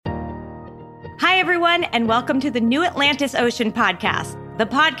Hi, everyone, and welcome to the New Atlantis Ocean Podcast, the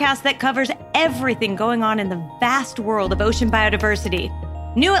podcast that covers everything going on in the vast world of ocean biodiversity.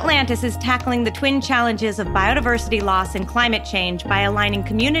 New Atlantis is tackling the twin challenges of biodiversity loss and climate change by aligning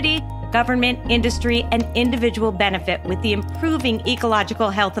community, government, industry, and individual benefit with the improving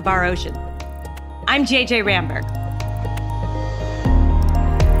ecological health of our oceans. I'm JJ Ramberg.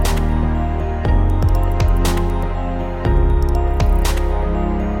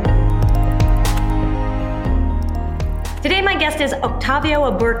 Today, my guest is Octavio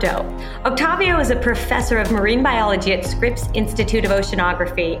Aburto. Octavio is a professor of marine biology at Scripps Institute of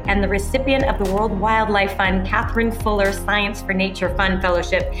Oceanography and the recipient of the World Wildlife Fund Catherine Fuller Science for Nature Fund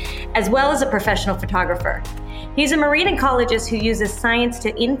Fellowship, as well as a professional photographer. He's a marine ecologist who uses science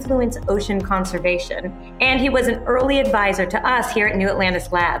to influence ocean conservation, and he was an early advisor to us here at New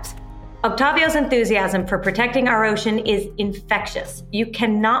Atlantis Labs. Octavio's enthusiasm for protecting our ocean is infectious. You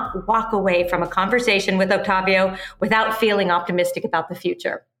cannot walk away from a conversation with Octavio without feeling optimistic about the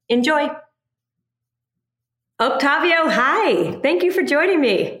future. Enjoy. Octavio, hi. Thank you for joining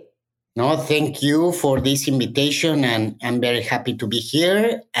me. No, thank you for this invitation, and I'm very happy to be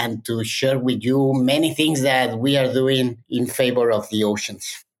here and to share with you many things that we are doing in favor of the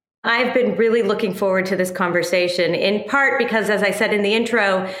oceans. I've been really looking forward to this conversation, in part because, as I said in the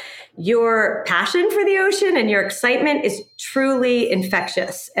intro, your passion for the ocean and your excitement is truly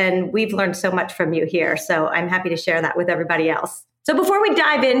infectious. And we've learned so much from you here. So I'm happy to share that with everybody else. So before we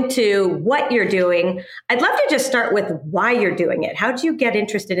dive into what you're doing, I'd love to just start with why you're doing it. How did you get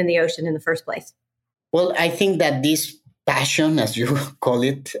interested in the ocean in the first place? Well, I think that this passion, as you call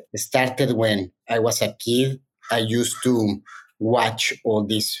it, started when I was a kid. I used to watch all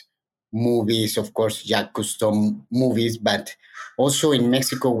these movies, of course, Jacques Cousteau movies, but also in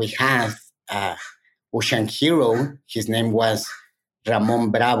Mexico, we have an ocean hero. His name was Ramon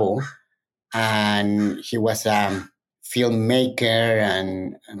Bravo, and he was a filmmaker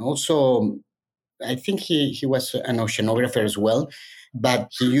and also, I think he was an oceanographer as well. But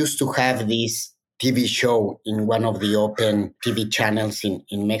he used to have this TV show in one of the open TV channels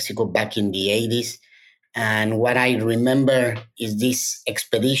in Mexico back in the 80s. And what I remember is this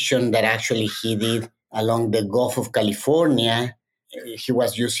expedition that actually he did along the Gulf of California. He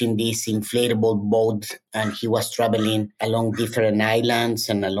was using this inflatable boat and he was traveling along different islands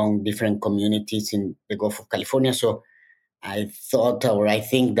and along different communities in the Gulf of California. So I thought, or I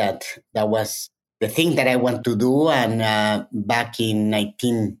think that was the thing that I want to do. And back in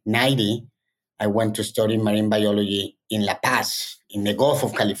 1990, I went to study marine biology in La Paz, in the Gulf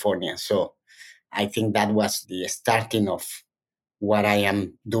of California. So I think that was the starting of what I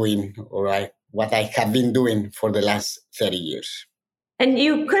am doing, or what I have been doing for the last 30 years. And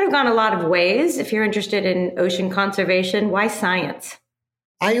you could have gone a lot of ways if you're interested in ocean conservation. Why science?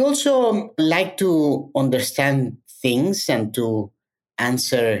 I also like to understand things and to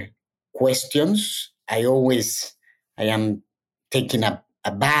answer questions. I am taking a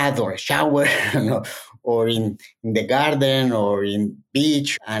bath or a shower, or in the garden or in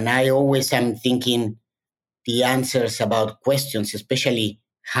beach. And I always am thinking the answers about questions, especially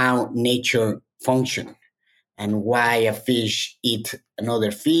how nature functions and why a fish eats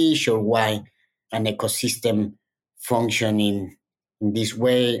another fish, or why an ecosystem functions in this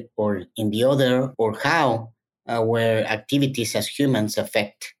way or in the other, or how our activities as humans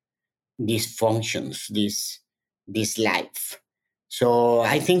affect these functions, this life. So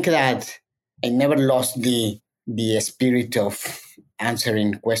I think that I never lost the spirit of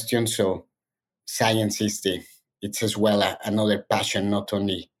answering questions. So science it's as well another passion, not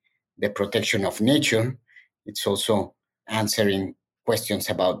only the protection of nature, it's also answering questions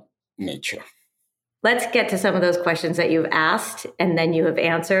about nature. Let's get to some of those questions that you've asked and then you have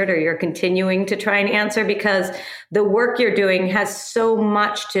answered, or you're continuing to try and answer, because the work you're doing has so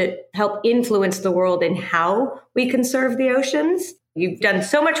much to help influence the world in how we conserve the oceans. You've done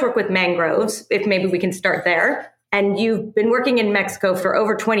so much work with mangroves, if maybe we can start there. And you've been working in Mexico for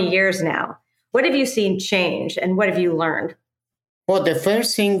over 20 years now. What have you seen change and what have you learned? Well, the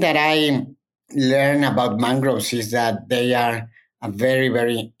first thing that I learned about mangroves is that they are a very,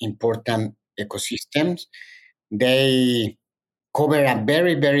 very important ecosystems. They cover a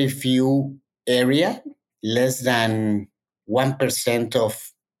very, very few area, less than 1%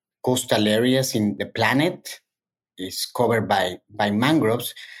 of coastal areas in the planet is covered by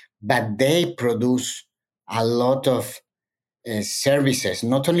mangroves, but they produce a lot of services,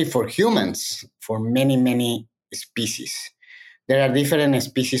 not only for humans, for many, many species. There are different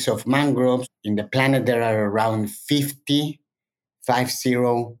species of mangroves. In the planet, there are around 50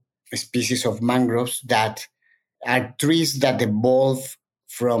 species of mangroves that are trees that evolve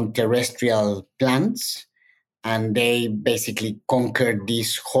from terrestrial plants, and they basically conquer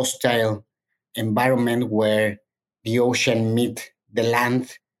this hostile environment where the ocean meet the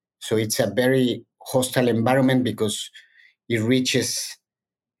land. So it's a very hostile environment because it reaches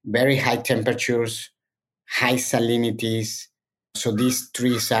very high temperatures, high salinities. So these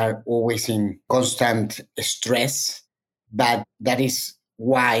trees are always in constant stress, but that is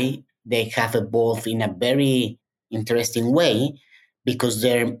why they have evolved in a very interesting way, because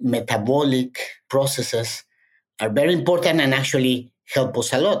their metabolic processes are very important and actually help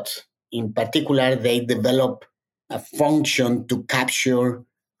us a lot. In particular, they develop a function to capture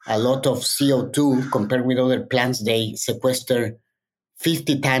a lot of CO2 compared with other plants. They sequester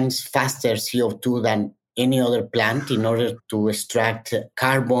 50 times faster CO2 than any other plant in order to extract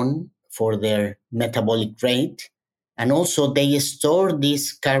carbon for their metabolic rate. And also, they store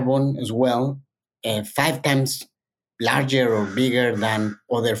this carbon as well, 5 times larger or bigger than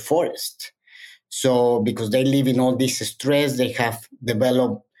other forests. So, because they live in all this stress, they have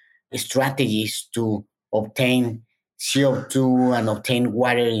developed strategies to obtain CO2 and obtain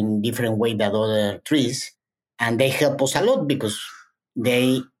water in different way than other trees. And they help us a lot because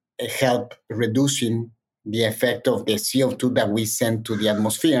they help reducing the effect of the CO2 that we send to the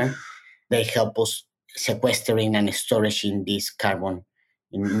atmosphere. They help us sequestering and storing this carbon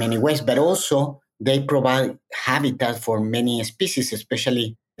in many ways, but also they provide habitat for many species,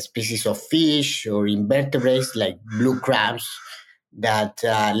 especially species of fish or invertebrates like blue crabs that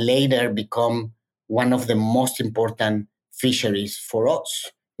later become one of the most important fisheries for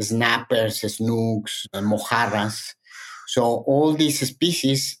us. Snappers, snooks, mojarras. So all these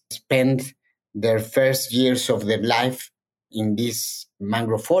species spend their first years of their life in this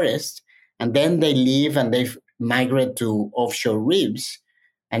mangrove forest, and then they leave and they migrate to offshore reefs,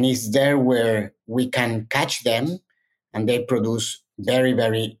 and it's there where we can catch them, and they produce very,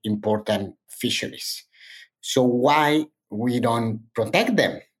 very important fisheries. So why we don't protect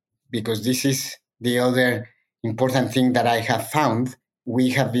them? Because this is the other important thing that I have found. We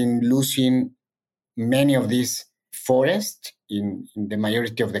have been losing many of these forests in the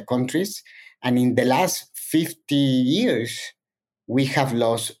majority of the countries. And in the last 50 years, we have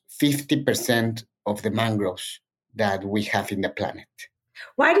lost 50% of the mangroves that we have in the planet.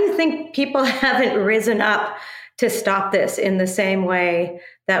 Why do you think people haven't risen up to stop this in the same way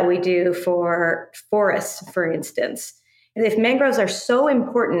that we do for forests, for instance? If mangroves are so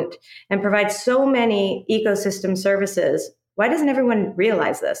important and provide so many ecosystem services, why doesn't everyone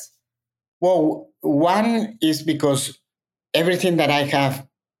realize this? Well, one is because everything that I have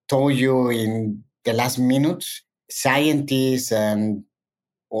told you in the last minutes, scientists and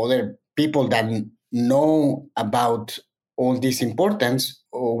other people that know about all this importance,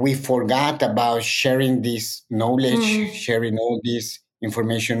 we forgot about sharing this knowledge, sharing all this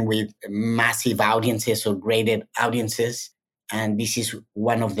information with massive audiences or graded audiences. And this is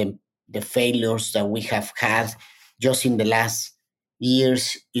one of the failures that we have had just in the last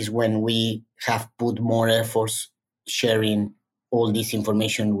years, is when we have put more efforts sharing all this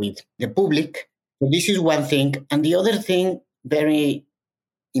information with the public. So this is one thing. And the other thing, very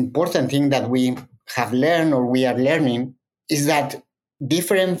important thing that we have learned or we are learning, is that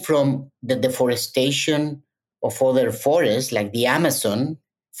different from the deforestation of other forests like the Amazon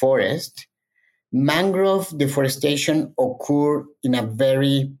forest, mangrove deforestation occur in a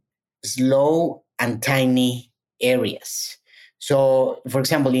very slow and tiny areas. So, for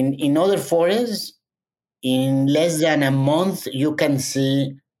example, in other forests, in less than a month, you can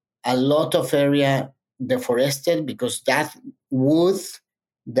see a lot of area deforested because that wood,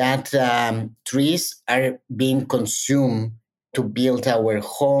 that trees are being consumed to build our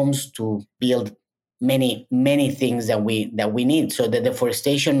homes, to build many things that we need. So the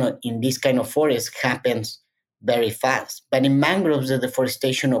deforestation in this kind of forest happens very fast. But in mangroves, the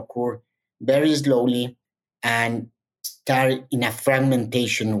deforestation occur very slowly and start in a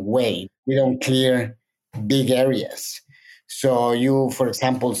fragmentation way. We don't clear big areas. So you, for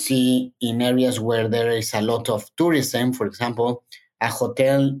example, see in areas where there is a lot of tourism, for example, a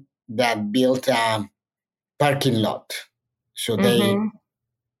hotel that built a parking lot. So they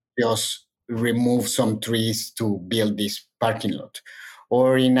just remove some trees to build this parking lot.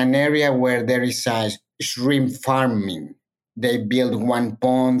 Or in an area where there is a shrimp farming, they build one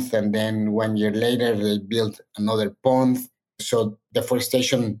pond and then 1 year later they build another pond. So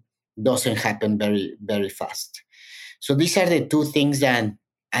deforestation doesn't happen very, very fast. So these are the two things that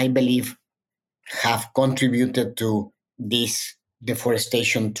I believe have contributed to these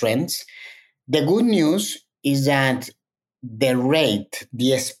deforestation trends. The good news is that the rate,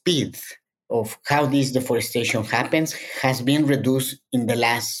 the speed of how this deforestation happens has been reduced in the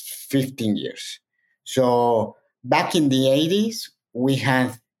last 15 years. So back in the 80s, we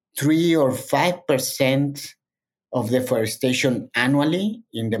had 3 or 5% of deforestation annually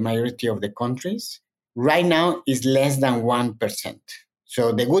in the majority of the countries. Right now is less than 1%.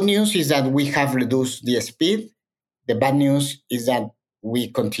 So the good news is that we have reduced the speed. The bad news is that we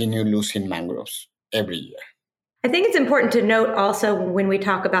continue losing mangroves every year. I think it's important to note also when we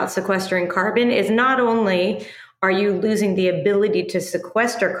talk about sequestering carbon is not only are you losing the ability to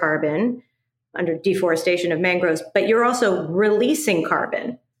sequester carbon under deforestation of mangroves, but you're also releasing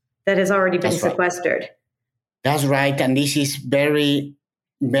carbon that has already been sequestered. That's right. And this is very,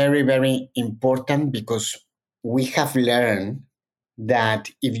 very, very important because we have learned that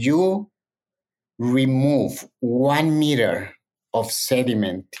if you remove 1 meter of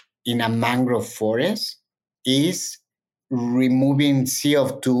sediment in a mangrove forest, is removing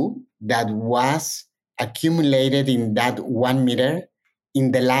CO2 that was accumulated in that 1 meter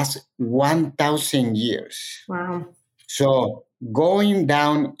in the last 1,000 years. Wow. So going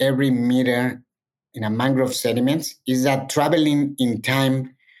down every meter in a mangrove sediments is that traveling in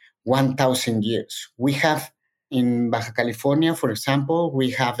time 1,000 years. We have in Baja California, for example, we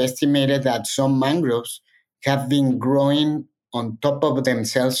have estimated that some mangroves have been growing on top of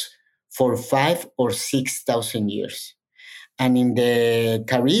themselves for 5 or 6,000 years. And in the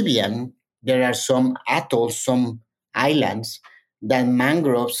Caribbean, there are some atolls, some islands that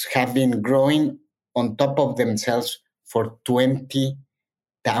mangroves have been growing on top of themselves for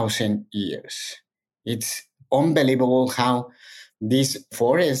 20,000 years. It's unbelievable how these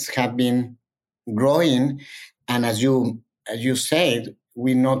forests have been growing. And as you said,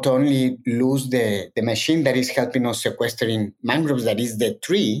 we not only lose the machine that is helping us sequestering mangroves, that is the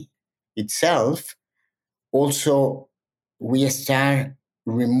tree itself, also we start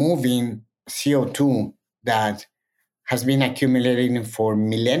removing CO2 that has been accumulating for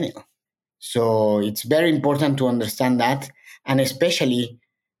millennia. So it's very important to understand that, and especially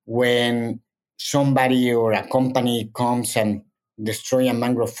when somebody or a company comes and destroy a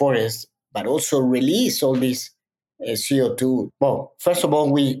mangrove forest, but also release all this CO2. Well, first of all,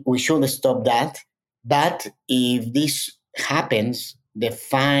 we should stop that. But if this happens, the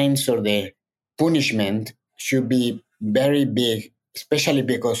fines or the punishment should be very big, especially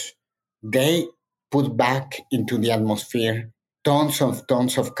because they put back into the atmosphere tons of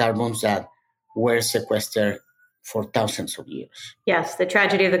carbons that were sequestered for thousands of years. Yes, the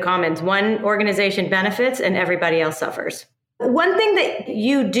tragedy of the commons. One organization benefits and everybody else suffers. One thing that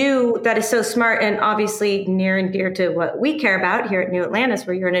you do that is so smart and obviously near and dear to what we care about here at New Atlantis,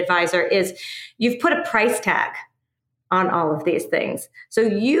 where you're an advisor, is you've put a price tag on all of these things. So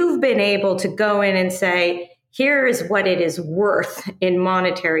you've been able to go in and say, here is what it is worth in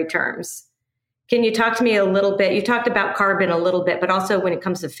monetary terms. Can you talk to me a little bit? You talked about carbon a little bit, but also when it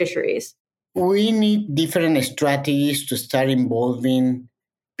comes to fisheries. We need different strategies to start involving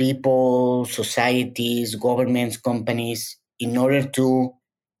people, societies, governments, companies, in order to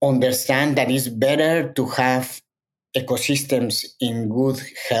understand that it's better to have ecosystems in good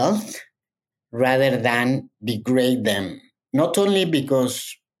health rather than degrade them. Not only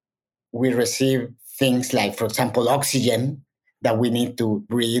because we receive things like, for example, oxygen that we need to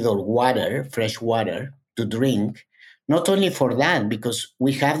breathe, or water, fresh water to drink. Not only for that, because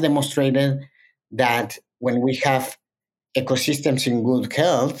we have demonstrated that when we have ecosystems in good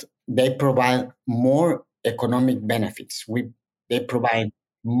health, they provide more economic benefits. They provide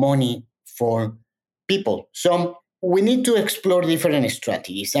money for people. So we need to explore different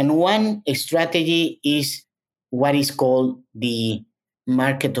strategies. And one strategy is what is called the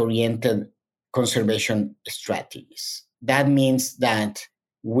market-oriented conservation strategies. That means that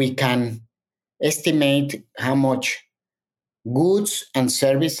we can estimate how much goods and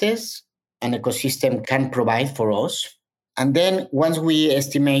services an ecosystem can provide for us. And then once we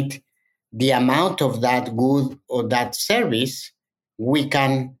estimate the amount of that good or that service, we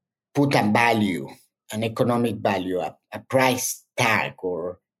can put a value, an economic value, a price tag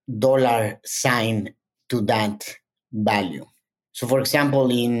or dollar sign to that value. So for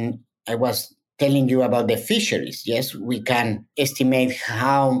example, I was telling you about the fisheries. Yes, we can estimate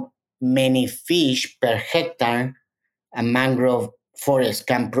how many fish per hectare a mangrove forest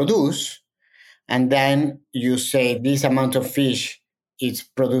can produce. And then you say this amount of fish is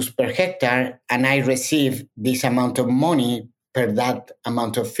produced per hectare, and I receive this amount of money per that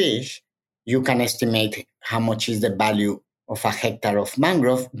amount of fish. You can estimate how much is the value of a hectare of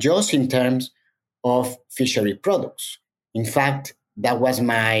mangrove just in terms of fishery products. In fact, that was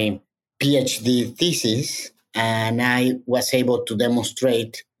my PhD thesis, and I was able to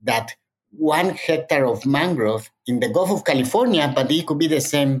demonstrate that 1 hectare of mangrove in the Gulf of California, but it could be the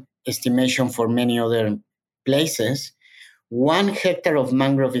same estimation for many other places. 1 hectare of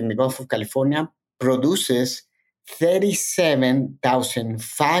mangrove in the Gulf of California produces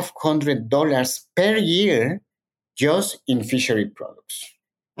 $37,500 per year just in fishery products.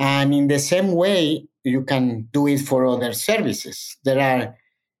 And in the same way, you can do it for other services. There are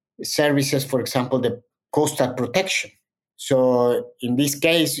services, for example, the coastal protection. So in this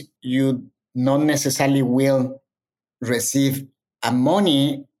case, you not necessarily will receive a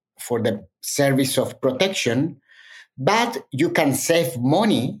money for the service of protection, but you can save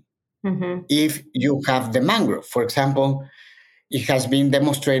money if you have the mangrove. For example, it has been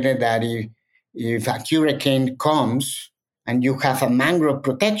demonstrated that if a hurricane comes and you have a mangrove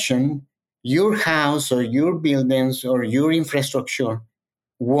protection, your house or your buildings or your infrastructure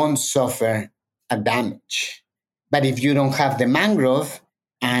won't suffer a damage. But if you don't have the mangrove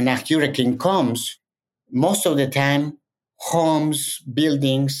and a hurricane comes, most of the time, homes,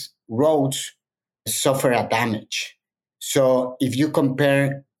 buildings, roads suffer a damage. So if you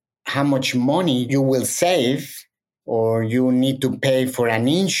compare how much money you will save or you need to pay for an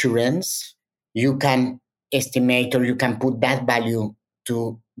insurance, you can estimate or you can put that value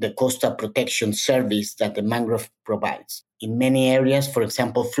to the coastal protection service that the mangrove provides. In many areas, for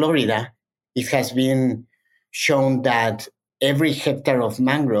example, Florida, it has been shown that every hectare of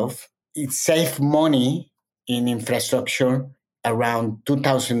mangrove, it saves money in infrastructure around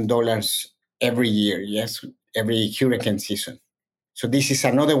 $2,000 every year, yes, every hurricane season. So this is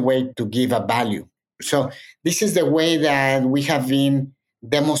another way to give a value. So this is the way that we have been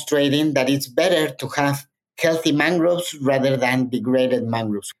demonstrating that it's better to have healthy mangroves rather than degraded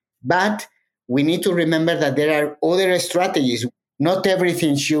mangroves. But we need to remember that there are other strategies. Not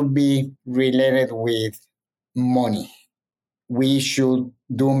everything should be related with money. We should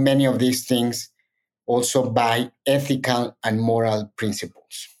do many of these things also by ethical and moral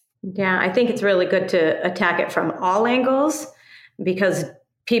principles. Yeah, I think it's really good to attack it from all angles because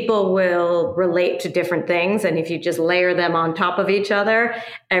people will relate to different things. And if you just layer them on top of each other,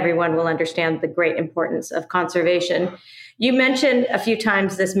 everyone will understand the great importance of conservation. You mentioned a few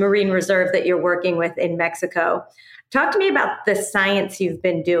times this marine reserve that you're working with in Mexico. Talk to me about the science you've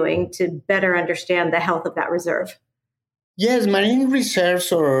been doing to better understand the health of that reserve. Yes, marine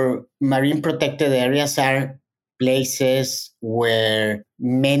reserves or marine protected areas are places where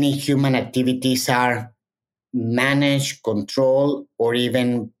many human activities are managed, controlled, or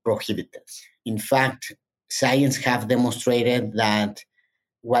even prohibited. In fact, science have demonstrated that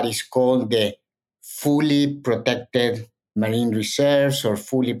what is called the fully protected marine reserves or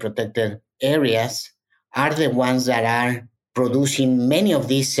fully protected areas are the ones that are producing many of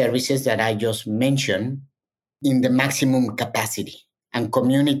these services that I just mentioned in the maximum capacity. And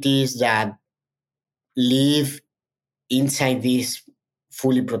communities that live inside these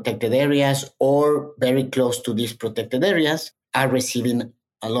fully protected areas or very close to these protected areas are receiving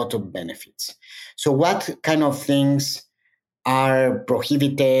a lot of benefits. So, what kind of things are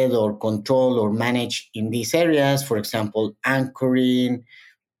prohibited or controlled or managed in these areas? For example, anchoring,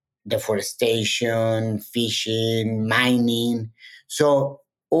 deforestation, fishing, mining. So,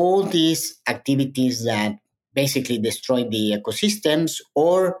 all these activities that basically destroy the ecosystems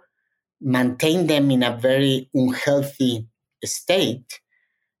or maintain them in a very unhealthy state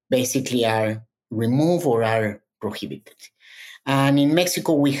basically are removed or are prohibited. And in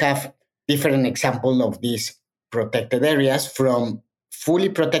Mexico, we have different examples of these protected areas from fully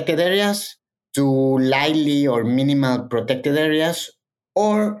protected areas to lightly or minimal protected areas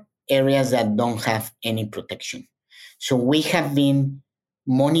or areas that don't have any protection. So we have been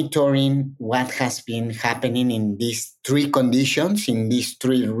monitoring what has been happening in these three conditions, in these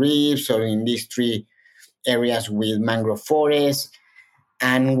three reefs or in these three areas with mangrove forests.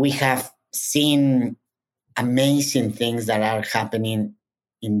 And we have seen amazing things that are happening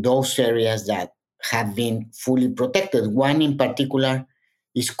in those areas that have been fully protected. One in particular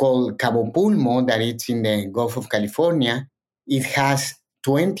is called Cabo Pulmo, that it's in the Gulf of California. It has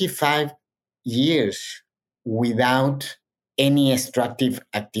 25 years without any extractive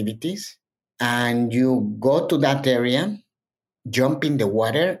activities. And you go to that area, jump in the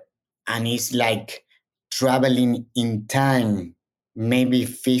water, and it's like traveling in time, maybe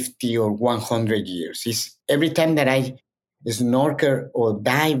 50 or 100 years. It's every time that I snorkel or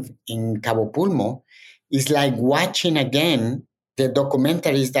dive in Cabo Pulmo, it's like watching again the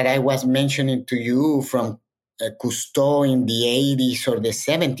documentaries that I was mentioning to you from Cousteau in the 80s or the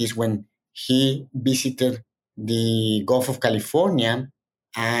 70s when he visited the Gulf of California.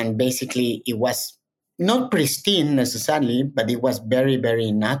 And basically, it was not pristine necessarily, but it was very,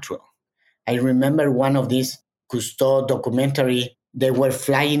 very natural. I remember one of these Cousteau documentary. They were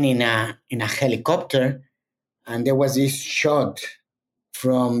flying in a helicopter, and there was this shot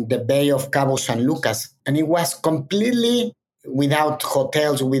from the Bay of Cabo San Lucas, and it was completely without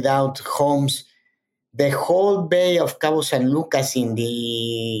hotels, without homes. The whole Bay of Cabo San Lucas in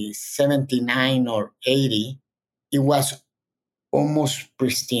the 79 or 80, it was almost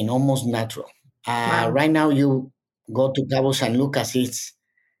pristine, almost natural. Wow. Right now, you go to Cabo San Lucas, it's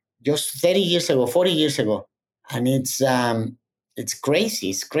just 30 years ago, 40 years ago, and it's crazy.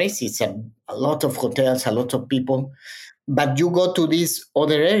 It's crazy. It's a lot of hotels, a lot of people. But you go to this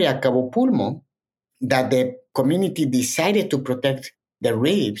other area, Cabo Pulmo, that the community decided to protect the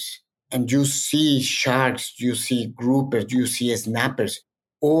reefs, and you see sharks, you see groupers, you see snappers,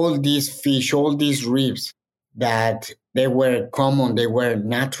 all these fish, all these reefs that they were common, they were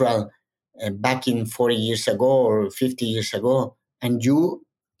natural back in 40 years ago or 50 years ago, and you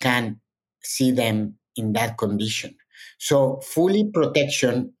can see them in that condition. So fully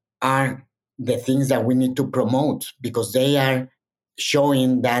protection are the things that we need to promote, because they are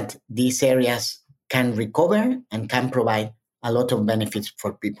showing that these areas can recover and can provide a lot of benefits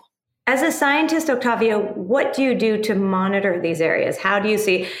for people. As a scientist, Octavio, what do you do to monitor these areas? How do you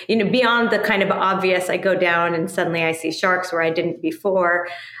see, beyond the kind of obvious, I go down and suddenly I see sharks where I didn't before,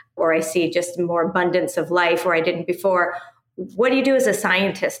 or I see just more abundance of life where I didn't before. What do you do as a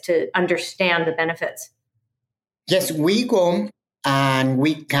scientist to understand the benefits? Yes, we go and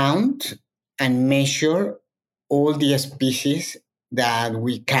we count and measure all the species that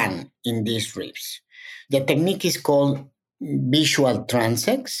we can in these reefs. The technique is called visual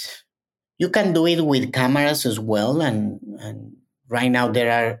transects. You can do it with cameras as well, and right now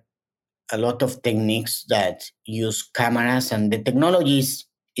there are a lot of techniques that use cameras, and the technology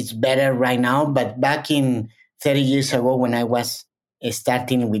is better right now. But back in 30 years ago, when I was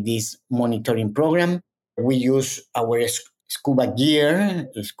starting with this monitoring program, we use our scuba gear,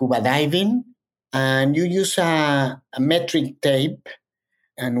 scuba diving, and you use a metric tape,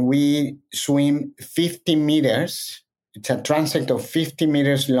 and we swim 50 meters. It's a transect of 50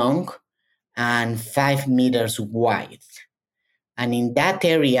 meters long and 5 meters wide. And in that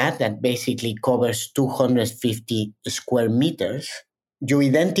area that basically covers 250 square meters, you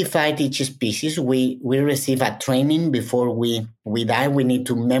identified each species. We receive a training before we dive. We need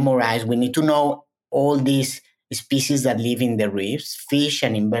to memorize, we need to know all these species that live in the reefs, fish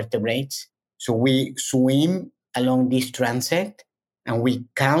and invertebrates. So we swim along this transect and we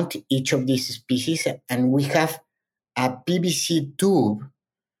count each of these species, and we have a PVC tube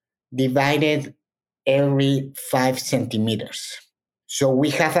divided every 5 centimeters. So we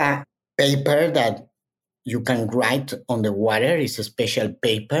have a paper that you can write on the water. It's a special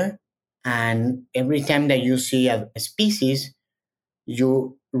paper. And every time that you see a species,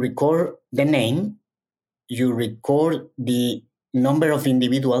 you record the name, you record the number of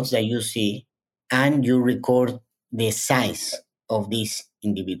individuals that you see, and you record the size of these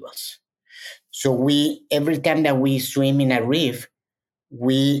individuals. So every time that we swim in a reef,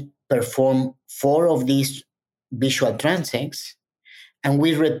 we perform 4 of these visual transects, and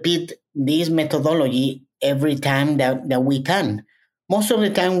we repeat this methodology every time that we can. Most of the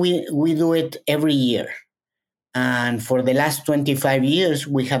time, we do it every year. And for the last 25 years,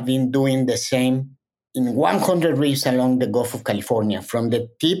 we have been doing the same in 100 reefs along the Gulf of California, from the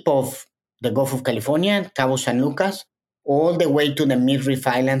tip of the Gulf of California, Cabo San Lucas, all the way to the Mid-Reef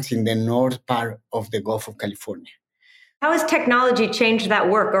Islands in the north part of the Gulf of California. How has technology changed that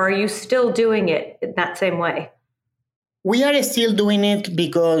work, or are you still doing it in that same way? We are still doing it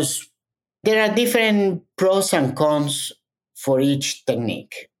because there are different pros and cons for each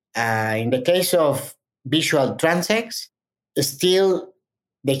technique. In the case of visual transects, still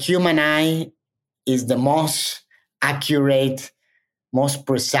the human eye is the most accurate, most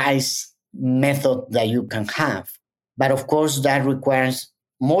precise method that you can have. But of course, that requires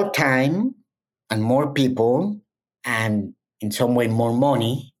more time and more people, and in some way more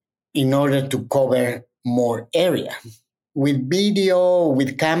money, in order to cover more area. With video,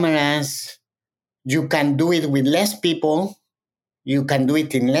 with cameras, you can do it with less people, you can do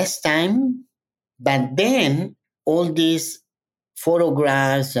it in less time, but then all these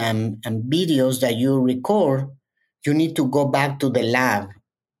photographs and videos that you record, you need to go back to the lab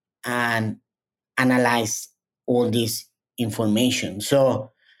and analyze all this information.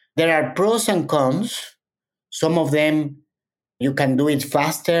 So there are pros and cons. Some of them you can do it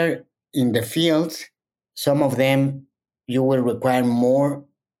faster in the field. Some of them you will require more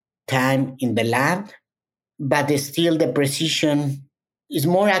time in the lab, but still the precision is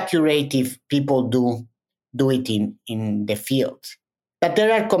more accurate if people do it in the field. But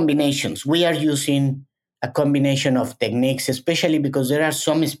there are combinations. We are using a combination of techniques, especially because there are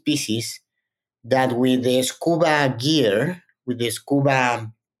some species that with the scuba gear, with the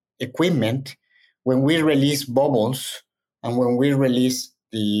scuba equipment, when we release bubbles and when we release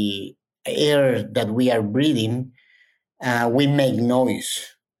the air that we are breathing, we make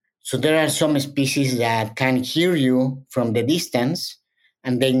noise. So there are some species that can hear you from the distance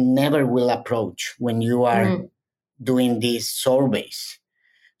and they never will approach when you are doing these surveys.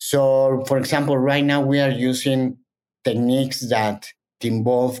 So, for example, right now we are using techniques that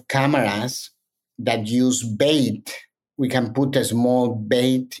involve cameras that use bait. We can put a small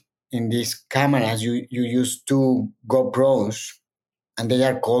bait in these cameras. You use two GoPros, and they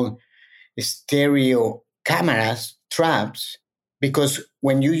are called stereo cameras, traps, because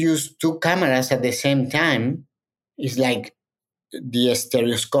when you use two cameras at the same time, it's like the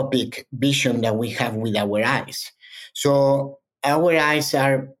stereoscopic vision that we have with our eyes. So our eyes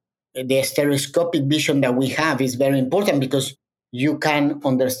are the stereoscopic vision that we have is very important because you can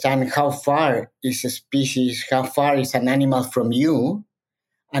understand how far is a species, how far is an animal from you,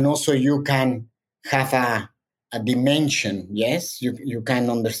 and also you can have a dimension. Yes, you can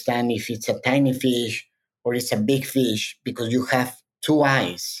understand if it's a tiny fish or it's a big fish because you have two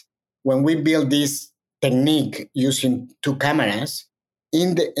eyes. When we build this technique using two cameras,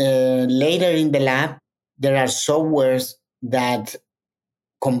 in the later in the lab there are softwares that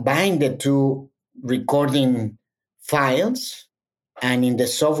combine the two recording files, and in the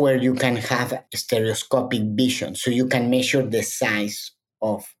software you can have stereoscopic vision, so you can measure the size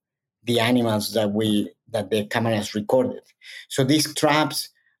of the animals that the cameras recorded. So these traps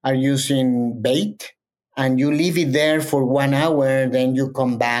are using bait, and you leave it there for 1 hour, then you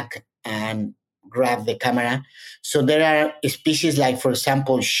come back and grab the camera. So there are species like, for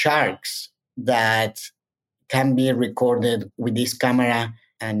example, sharks that can be recorded with this camera,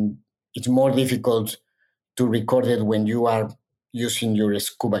 and it's more difficult to record it when you are using your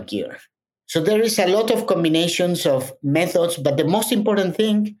scuba gear. So there is a lot of combinations of methods, but the most important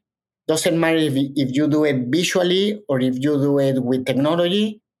thing doesn't matter if you do it visually or if you do it with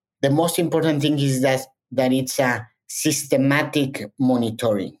technology. The most important thing is that it's a systematic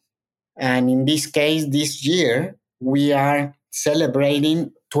monitoring. And in this case, this year, we are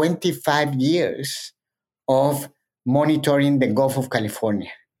celebrating 25 years of monitoring the Gulf of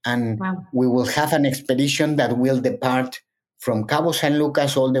California. And wow, we will have an expedition that will depart from Cabo San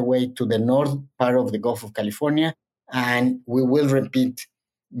Lucas all the way to the north part of the Gulf of California. And we will repeat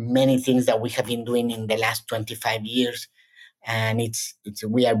many things that we have been doing in the last 25 years. And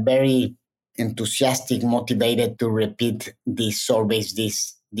we are very enthusiastic, motivated to repeat these surveys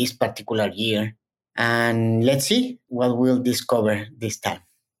this particular year. And let's see what we'll discover this time.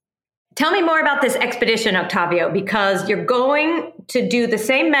 Tell me more about this expedition, Octavio, because you're going to do the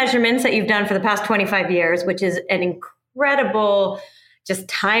same measurements that you've done for the past 25 years, which is an incredible just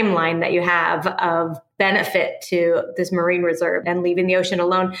timeline that you have of benefit to this marine reserve and leaving the ocean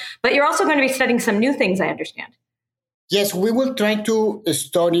alone. But you're also going to be studying some new things, I understand. Yes, we will try to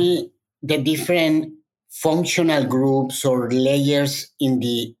study the different functional groups or layers in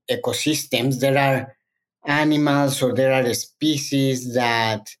the ecosystems. There are animals or there are species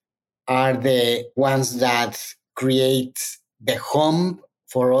that are the ones that create the home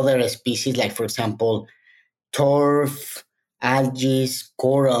for other species, like, for example, turf, algae,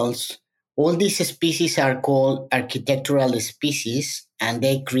 corals. All these species are called architectural species, and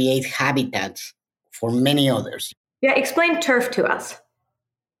they create habitats for many others. Yeah, explain turf to us.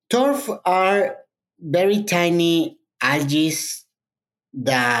 Turf are very tiny algae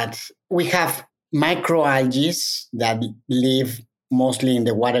that we have microalgae that live mostly in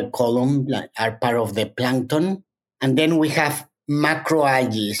the water column, like are part of the plankton. And then we have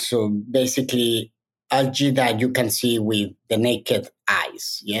macroalgae, so basically algae that you can see with the naked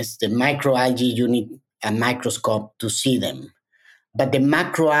eyes. Yes, the microalgae, you need a microscope to see them. But the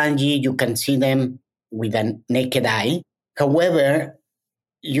macroalgae, you can see them with a naked eye. However,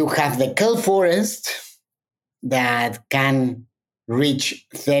 you have the kelp forest that can reach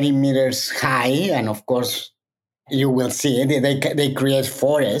 30 meters high, and of course, you will see it. They create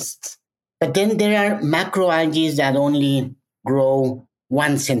forests. But then there are macroalgae that only grow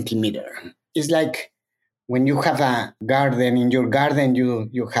 1 centimeter. It's like when you have a garden, in your garden,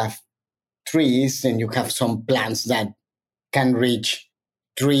 you have trees and you have some plants that can reach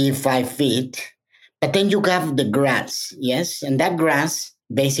 3-5 feet. But then you have the grass, yes? And that grass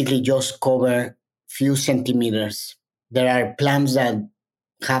basically just cover few centimeters. There are plants that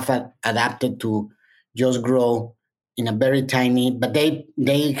have adapted to just grow in a very tiny, but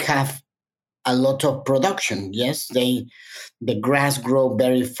they have a lot of production. Yes, the grass grow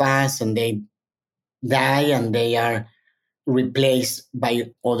very fast and they die and they are replaced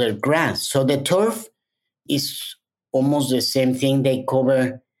by other grass. So the turf is almost the same thing. They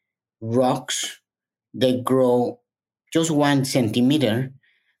cover rocks. They grow just 1 centimeter,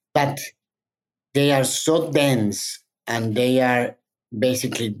 but they are so dense and they are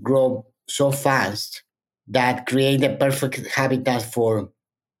basically grow so fast that create a perfect habitat for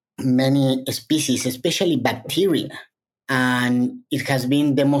many species, especially bacteria. And it has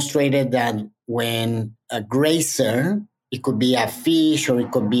been demonstrated that when a grazer, it could be a fish or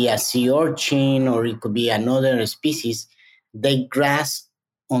it could be a sea urchin or it could be another species, they grass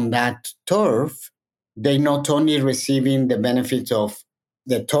on that turf, they not only receiving the benefits of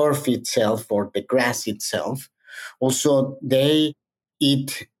the turf itself or the grass itself, also they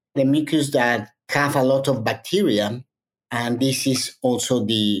eat the mucus that have a lot of bacteria, and this is also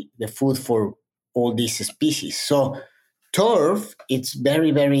the food for all these species. So turf, it's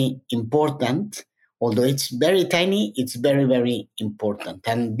very, very important. Although it's very tiny, it's very, very important.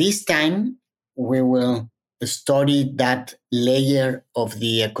 And this time we will study that layer of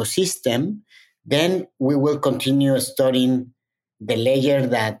the ecosystem. Then we will continue studying the layer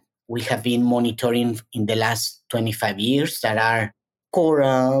that we have been monitoring in the last 25 years that are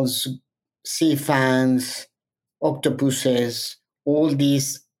corals, sea fans, octopuses, all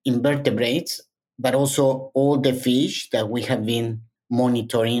these invertebrates, but also all the fish that we have been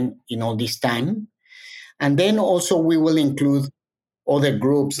monitoring in all this time. And then also we will include other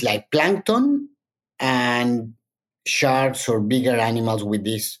groups like plankton and sharks or bigger animals with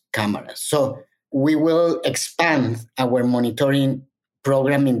these cameras. So we will expand our monitoring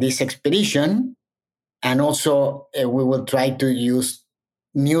program in this expedition, and also we will try to use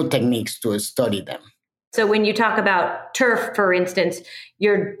new techniques to study them. So when you talk about turf, for instance,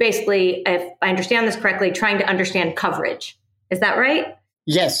 you're basically, if I understand this correctly, trying to understand coverage. Is that right?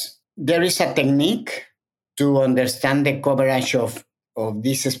 Yes, there is a technique to understand the coverage of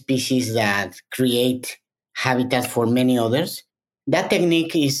these species that create habitat for many others. That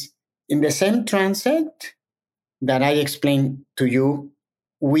technique is in the same transect that I explained to you.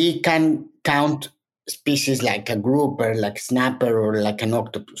 We can count species like a grouper, like snapper, or like an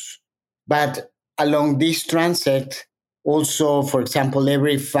octopus. But along this transect, also, for example,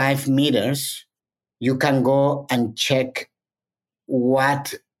 every 5 meters, you can go and check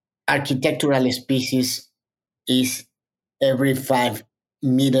what architectural species is every 5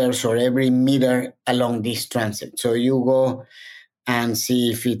 meters or every meter along this transit. So you go and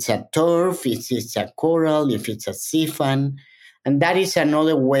see if it's a turf, if it's a coral, if it's a sea fan. And that is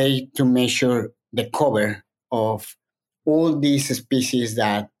another way to measure the cover of all these species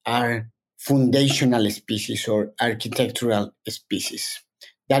that are foundational species or architectural species.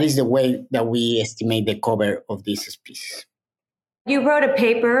 That is the way that we estimate the cover of these species. You wrote a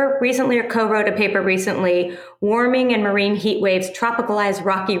paper recently, or co-wrote a paper recently, warming and marine heat waves tropicalize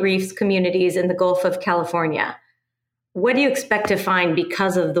rocky reefs communities in the Gulf of California. What do you expect to find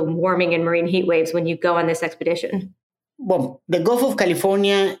because of the warming and marine heat waves when you go on this expedition? Well, the Gulf of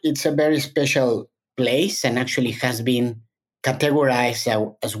California, it's a very special place and actually has been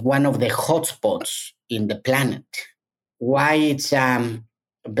categorized as one of the hotspots in the planet. Why it's a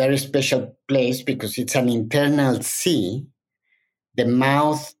very special place? Because it's an internal sea. The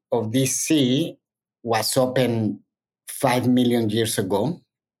mouth of this sea was open 5 million years ago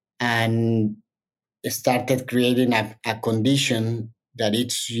and started creating a condition that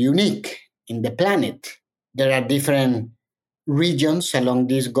it's unique in the planet. There are different regions along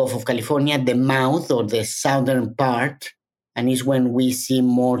this Gulf of California, the mouth or the southern part, and is when we see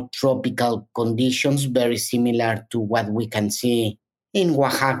more tropical conditions, very similar to what we can see in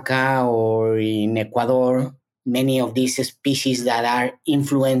Oaxaca or in Ecuador. Many of these species that are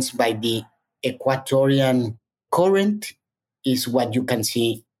influenced by the equatorial current is what you can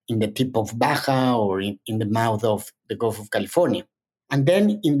see in the tip of Baja or in the mouth of the Gulf of California. And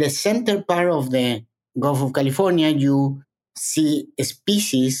then in the center part of the Gulf of California, you see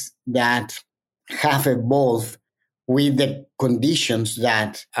species that have evolved with the conditions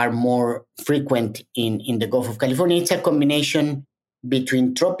that are more frequent in the Gulf of California. It's a combination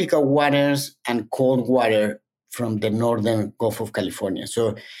between tropical waters and cold water from the northern Gulf of California.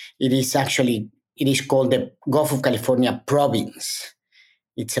 So it is called the Gulf of California province.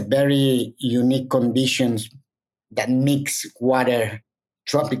 It's a very unique conditions that mix water,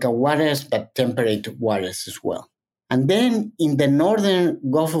 tropical waters, but temperate waters as well. And then in the northern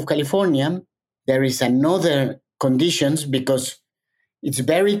Gulf of California, there is another conditions because it's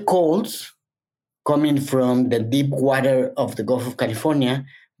very cold coming from the deep water of the Gulf of California,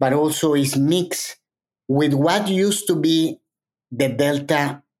 but also is mixed with what used to be the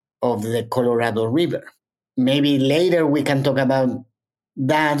delta of the Colorado River. Maybe later we can talk about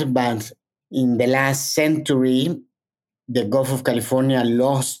that, but in the last century, the Gulf of California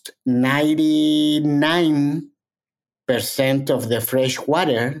lost 99% of the fresh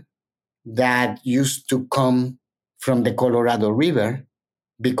water that used to come from the Colorado River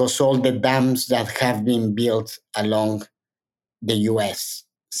because all the dams that have been built along the US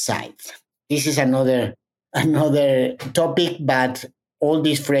side. This is another topic, but all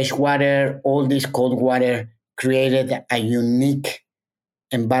this fresh water, all this cold water created a unique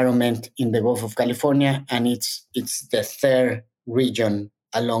environment in the Gulf of California, and it's the third region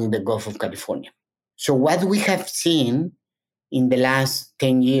along the Gulf of California. So what we have seen in the last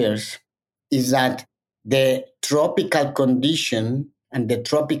 10 years is that the tropical condition and the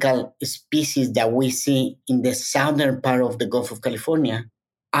tropical species that we see in the southern part of the Gulf of California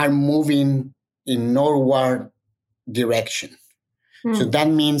are moving in northward direction. So that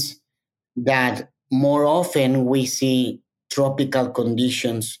means that more often we see tropical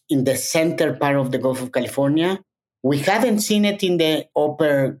conditions in the center part of the Gulf of California. We haven't seen it in the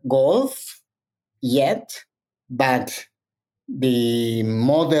upper Gulf yet, but the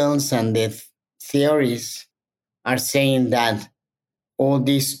models and the theories are saying that all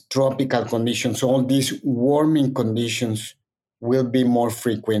these tropical conditions, all these warming conditions will be more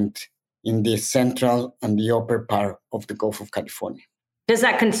frequent in the central and the upper part of the Gulf of California. Does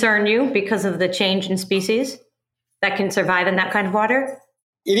that concern you because of the change in species that can survive in that kind of water?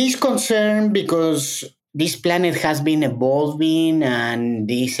 It is concerned because this planet has been evolving and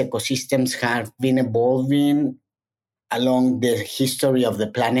these ecosystems have been evolving along the history of the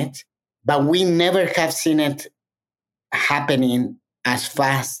planet, but we never have seen it happening as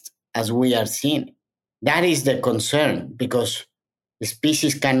fast as we are seeing. That is the concern because the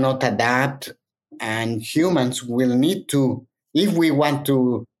species cannot adapt and humans will need to, if we want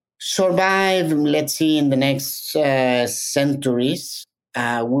to survive, let's see, in the next centuries,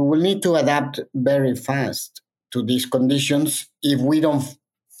 we will need to adapt very fast to these conditions if we don't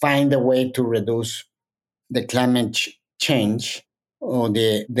find a way to reduce the climate change or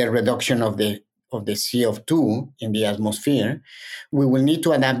the reduction of the CO2 in the atmosphere. We will need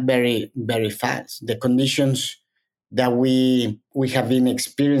to adapt very, very fast. The conditions that we have been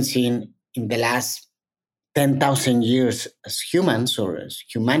experiencing in the last 10,000 years as humans or as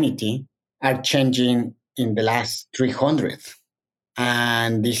humanity are changing in the last 300.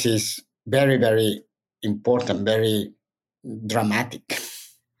 And this is very, very important, very dramatic.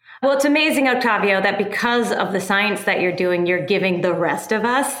 Well, it's amazing, Octavio, that because of the science that you're doing, you're giving the rest of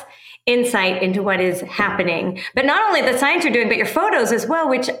us insight into what is happening. But not only the science you're doing, but your photos as well,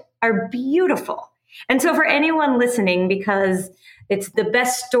 which are beautiful. And so for anyone listening, because it's the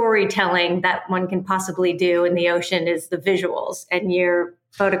best storytelling that one can possibly do in the ocean is the visuals, and your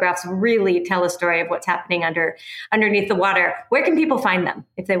photographs really tell a story of what's happening underneath the water. Where can people find them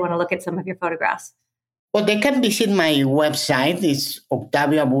if they want to look at some of your photographs? Well, they can visit my website. It's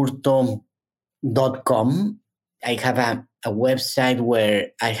octavioaburto.com. I have a website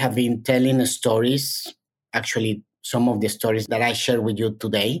where I have been telling stories, actually some of the stories that I share with you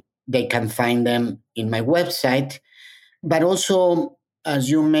today. They can find them in my website. But also, as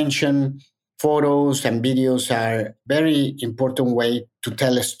you mentioned, photos and videos are a very important way to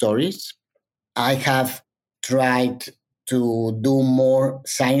tell stories. I have tried to do more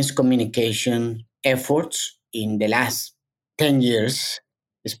science communication efforts in the last 10 years,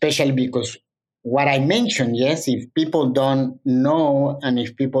 especially because what I mentioned, yes, if people don't know and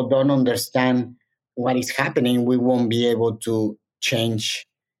if people don't understand what is happening, we won't be able to change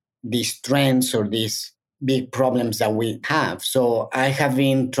these trends or these big problems that we have. So I have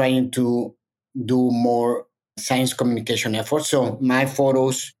been trying to do more science communication efforts. So my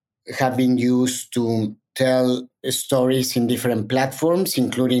photos have been used to tell stories in different platforms,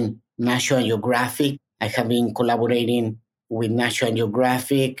 including National Geographic. I have been collaborating with National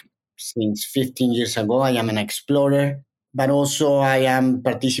Geographic since 15 years ago. I am an explorer, but also I am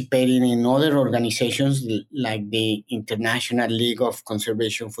participating in other organizations like the International League of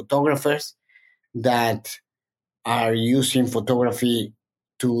Conservation Photographers that are using photography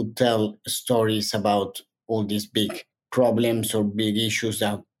to tell stories about all these big problems or big issues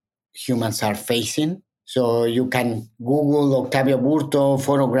that humans are facing. So you can Google Octavio Aburto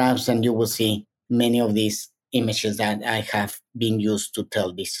photographs and you will see many of these images that I have been used to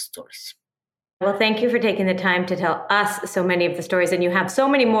tell these stories. Well, thank you for taking the time to tell us so many of the stories, and you have so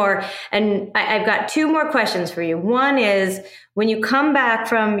many more. And I've got two more questions for you. One is, when you come back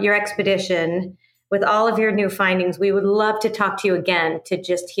from your expedition, with all of your new findings, we would love to talk to you again to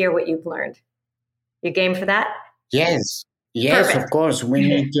just hear what you've learned. You game for that? Yes. Yes, Perfect. of course. We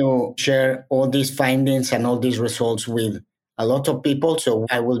need to share all these findings and all these results with a lot of people. So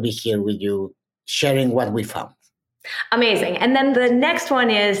I will be here with you sharing what we found. Amazing. And then the next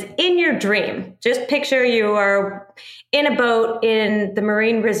one is in your dream. Just picture you are in a boat in the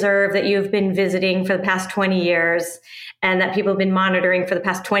marine reserve that you've been visiting for the past 20 years and that people have been monitoring for the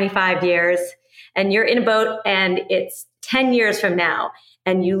past 25 years. And you're in a boat and it's 10 years from now.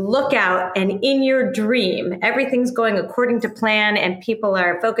 And you look out and in your dream, everything's going according to plan and people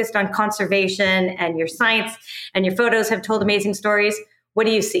are focused on conservation and your science and your photos have told amazing stories. What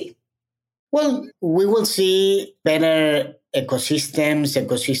do you see? Well, we will see better ecosystems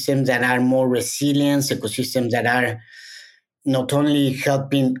that are more resilient, ecosystems that are not only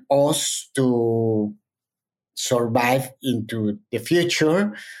helping us to survive into the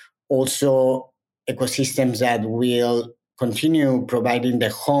future, also ecosystems that will continue providing the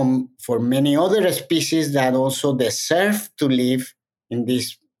home for many other species that also deserve to live in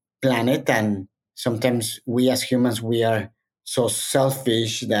this planet. And sometimes we as humans, we are so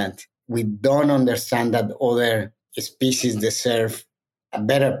selfish that we don't understand that other species deserve a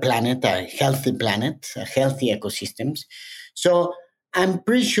better planet, a healthy ecosystems. So I'm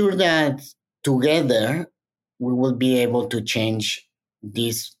pretty sure that together we will be able to change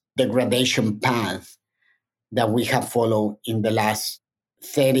this degradation path that we have followed in the last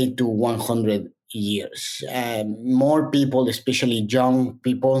 30 to 100 years. More people, especially young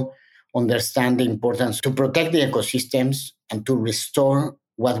people, understand the importance to protect the ecosystems and to restore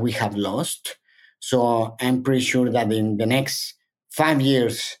what we have lost. So I'm pretty sure that in the next 5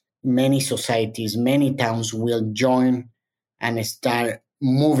 years, many societies, many towns will join and start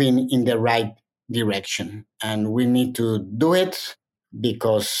moving in the right direction. And we need to do it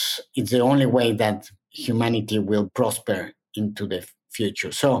because it's the only way that humanity will prosper into the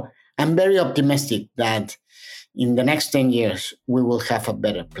future. So I'm very optimistic that in the next 10 years, we will have a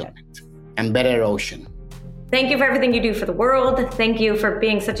better planet and better ocean. Thank you for everything you do for the world. Thank you for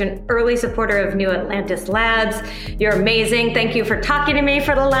being such an early supporter of New Atlantis Labs. You're amazing. Thank you for talking to me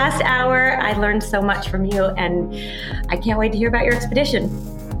for the last hour. I learned so much from you, and I can't wait to hear about your expedition.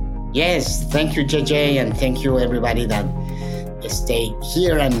 Yes, thank you, JJ, and thank you, everybody that stay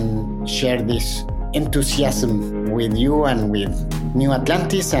here and share this enthusiasm with you and with New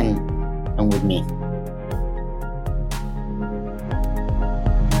Atlantis and with me.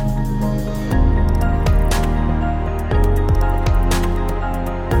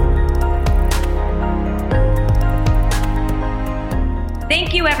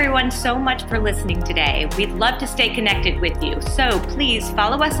 Thank you everyone so much for listening today. We'd love to stay connected with you. So please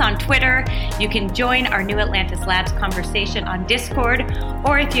follow us on Twitter. You can join our New Atlantis Labs conversation on Discord.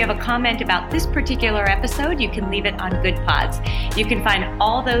 Or if you have a comment about this particular episode, you can leave it on Good Pods. You can find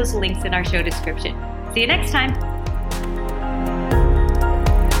all those links in our show description. See you next time.